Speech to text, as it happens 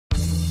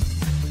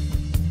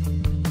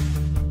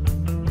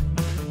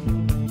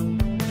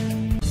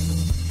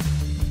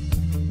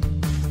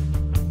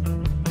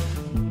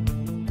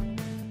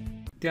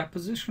The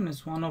opposition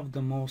is one of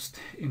the most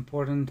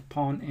important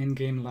pawn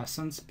endgame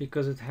lessons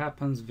because it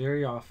happens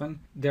very often.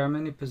 There are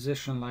many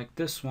positions like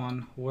this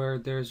one where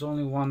there's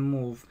only one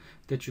move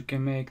that you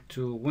can make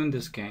to win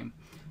this game.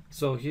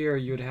 So here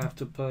you'd have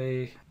to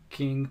play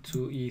king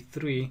to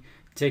e3,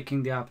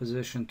 taking the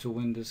opposition to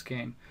win this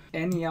game.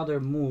 Any other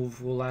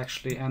move will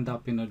actually end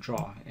up in a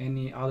draw.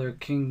 Any other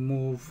king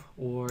move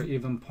or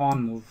even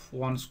pawn move,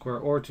 one square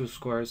or two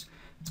squares,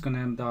 it's going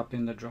to end up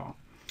in the draw.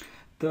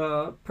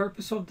 The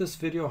purpose of this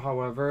video,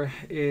 however,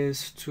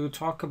 is to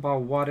talk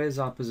about what is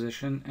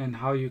opposition and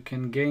how you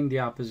can gain the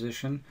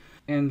opposition.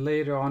 And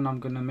later on,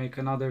 I'm going to make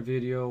another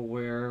video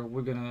where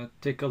we're going to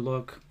take a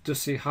look to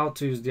see how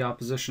to use the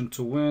opposition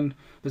to win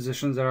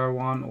positions that are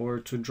won or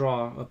to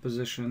draw a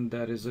position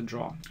that is a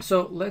draw.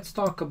 So let's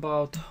talk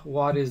about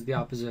what is the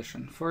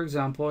opposition. For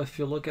example, if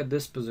you look at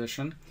this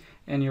position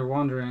and you're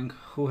wondering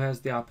who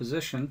has the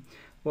opposition,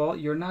 well,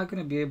 you're not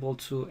going to be able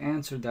to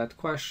answer that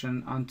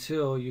question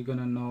until you're going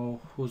to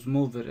know whose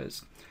move it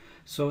is.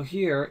 So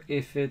here,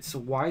 if it's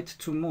white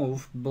to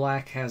move,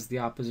 black has the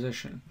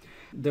opposition.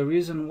 The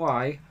reason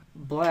why,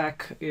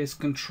 black is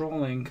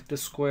controlling the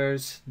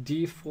squares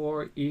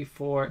d4,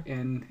 e4,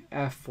 and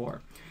f4.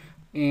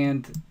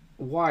 And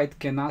white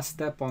cannot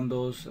step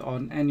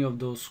on any of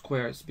those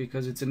squares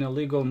because it's an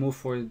illegal move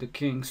for the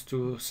kings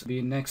to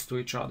be next to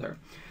each other.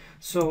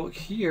 So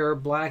here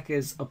black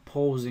is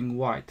opposing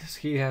white.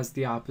 He has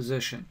the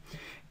opposition.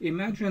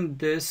 Imagine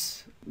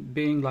this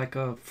being like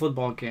a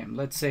football game.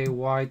 Let's say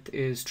white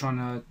is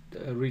trying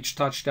to reach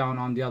touchdown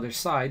on the other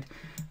side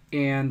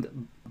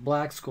and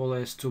black's goal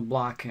is to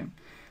block him.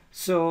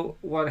 So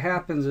what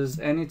happens is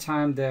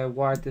anytime that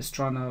white is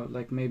trying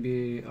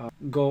to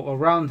go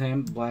around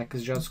him, black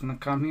is just going to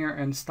come here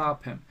and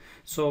stop him.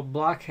 So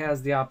black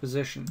has the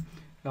opposition.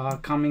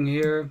 Coming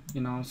here,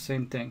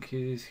 same thing.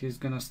 He's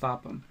going to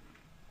stop him.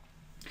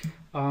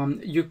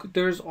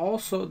 There's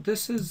also,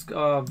 this is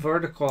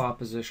vertical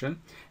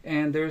opposition,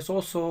 and there's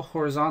also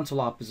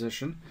horizontal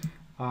opposition.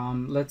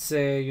 Let's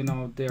say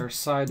they're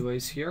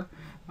sideways here.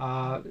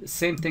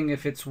 Same thing,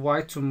 if it's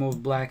white to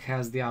move, black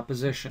has the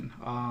opposition.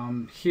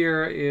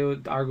 Here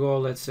our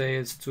goal, let's say,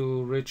 is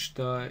to reach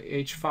the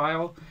H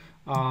file.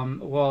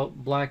 Well,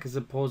 black is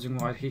opposing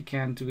white. He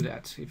can't do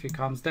that. If he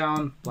comes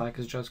down, black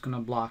is just going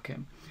to block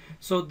him.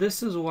 So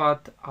this is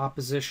what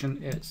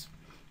opposition is.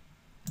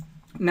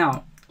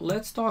 Now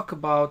let's talk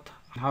about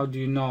how do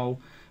you know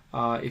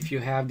if you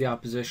have the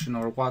opposition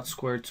or what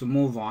square to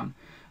move on.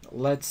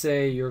 Let's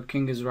say your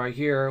king is right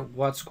here.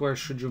 What square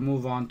should you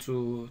move on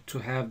to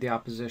have the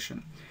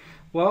opposition?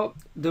 Well,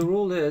 the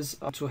rule is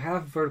to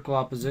have vertical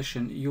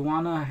opposition, you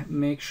want to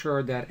make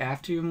sure that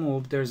after you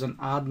move, there's an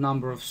odd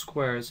number of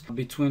squares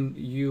between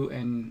you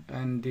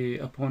and the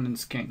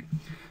opponent's king.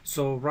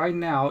 So right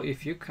now,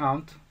 if you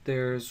count,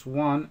 there's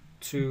 1,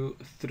 2,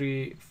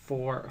 3,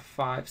 4,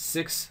 5,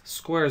 6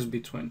 squares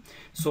between.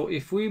 So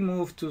if we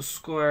move to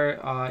square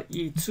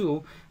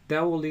e2,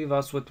 that will leave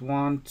us with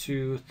 1,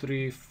 2,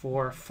 3,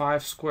 4,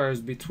 5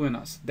 squares between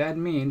us. That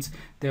means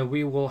that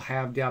we will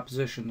have the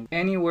opposition.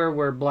 Anywhere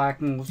where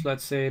black moves,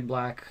 let's say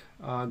black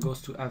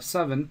goes to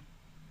f7,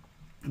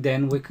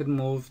 then we could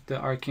move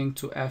our king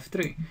to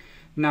f3.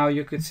 Now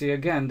you could see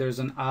again there's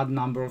an odd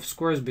number of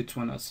squares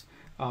between us.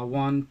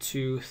 1,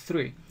 2,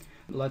 3.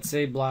 Let's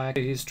say black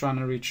is trying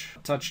to reach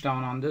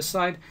touchdown on this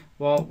side.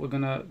 Well, we're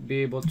going to be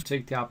able to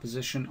take the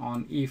opposition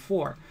on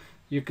e4.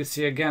 You could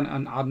see again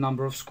an odd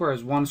number of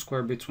squares, 1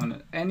 square between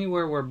it.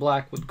 Anywhere where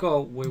black would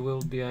go, we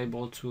will be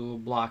able to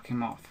block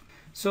him off.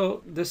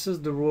 So this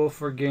is the rule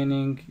for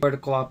gaining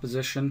vertical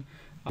opposition.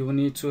 You will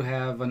need to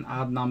have an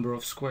odd number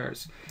of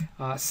squares.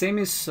 Same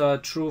is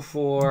true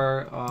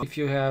for if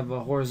you have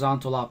a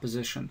horizontal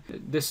opposition.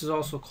 This is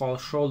also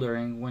called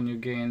shouldering when you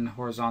gain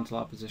horizontal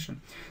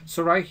opposition.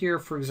 So right here,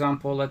 for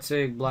example, let's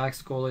say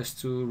black's goal is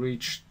to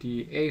reach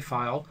the A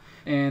file.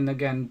 And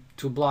again,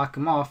 to block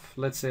him off,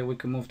 let's say we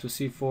can move to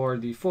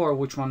c4, d4.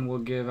 Which one will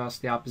give us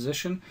the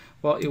opposition?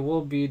 Well, it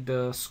will be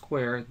the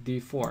square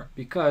d4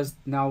 because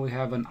now we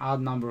have an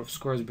odd number of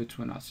squares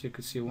between us. You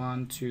could see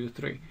 1, 2,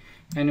 3.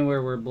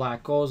 Anywhere where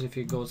black goes, if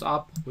he goes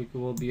up, we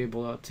will be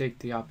able to take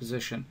the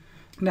opposition.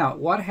 Now,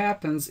 what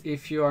happens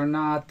if you are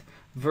not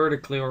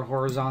vertically or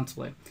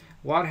horizontally?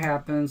 What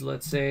happens,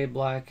 let's say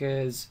black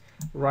is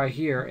right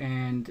here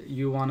and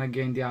you want to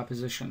gain the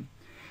opposition?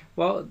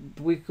 Well,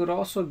 we could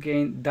also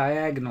gain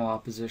diagonal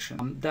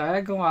opposition.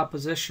 Diagonal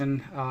opposition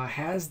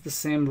has the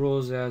same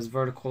rules as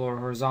vertical or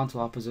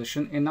horizontal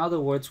opposition. In other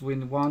words, we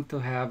want to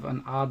have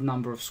an odd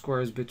number of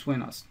squares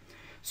between us.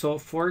 So,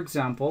 for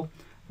example,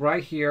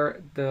 right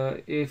here,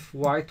 if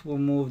white will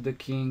move the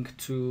king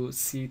to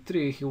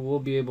c3, he will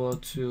be able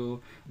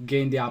to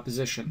gain the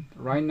opposition.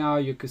 Right now,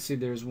 you can see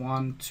there's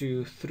 1,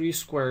 2, 3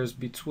 squares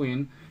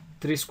between,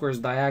 3 squares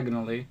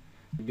diagonally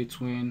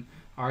between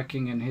our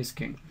king and his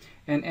king.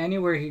 And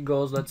anywhere he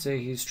goes, let's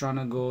say he's trying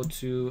to go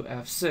to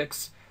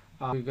f6,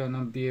 we're going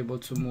to be able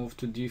to move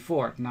to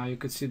d4. Now you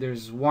could see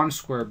there's 1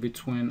 square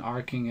between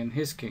our king and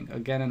his king.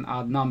 Again, an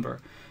odd number.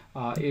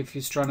 If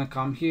he's trying to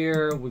come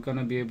here, we're going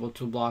to be able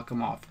to block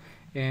him off.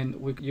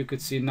 and you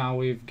could see now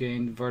we've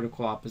gained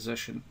vertical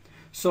opposition.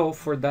 So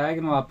for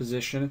diagonal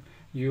opposition,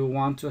 you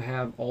want to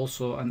have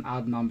also an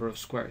odd number of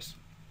squares.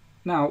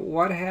 Now,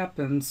 what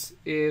happens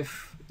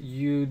if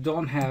you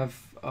don't have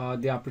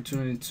the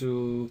opportunity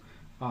to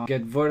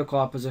get vertical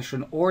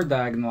opposition or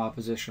diagonal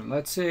opposition?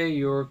 Let's say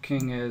your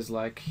king is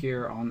like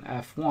here on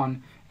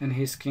f1 and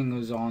his king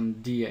is on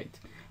d8.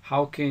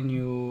 How can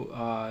you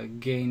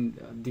gain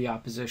the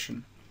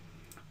opposition?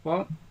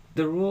 Well,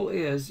 the rule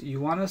is you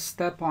want to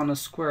step on a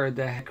square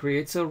that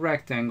creates a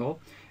rectangle,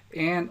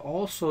 and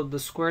also the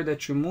square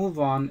that you move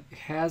on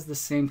has the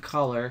same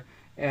color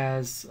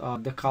as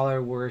the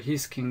color where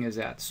his king is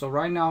at. So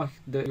right now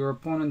your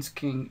opponent's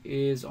king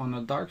is on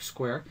a dark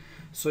square,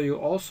 so you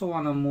also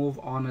want to move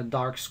on a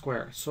dark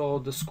square. So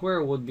the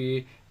square would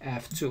be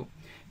f2.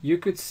 You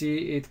could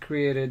see it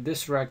created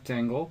this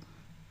rectangle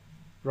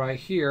right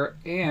here,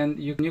 and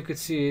you could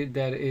see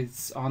that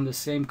it's on the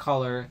same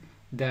color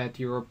that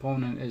your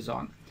opponent is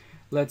on.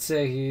 Let's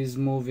say he's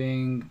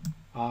moving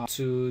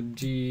to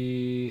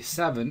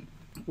d7.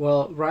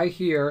 Well, right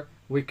here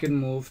we can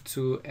move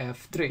to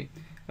f3.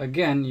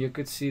 Again, you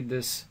could see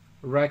this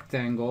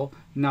rectangle.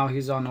 Now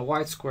he's on a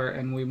white square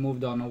and we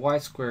moved on a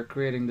white square,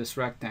 creating this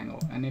rectangle.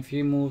 And if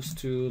he moves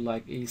to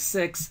like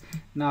e6,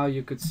 now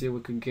you could see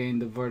we could gain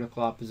the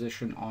vertical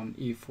opposition on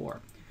e4.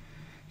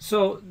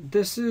 So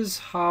this is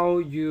how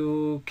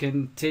you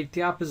can take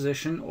the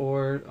opposition,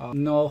 or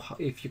know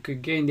if you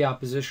could gain the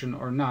opposition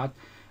or not.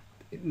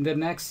 In the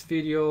next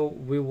video,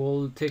 we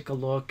will take a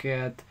look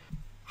at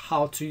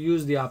how to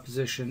use the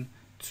opposition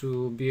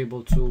to be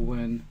able to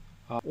win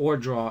or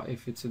draw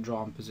if it's a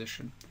drawn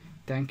position.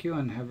 Thank you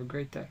and have a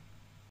great day.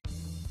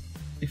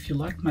 If you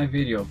liked my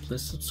video,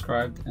 please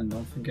subscribe and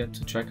don't forget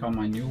to check out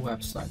my new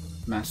website,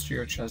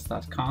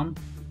 masteryourchess.com,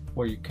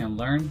 where you can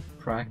learn,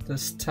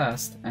 practice,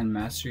 test, and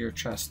master your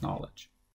chess knowledge.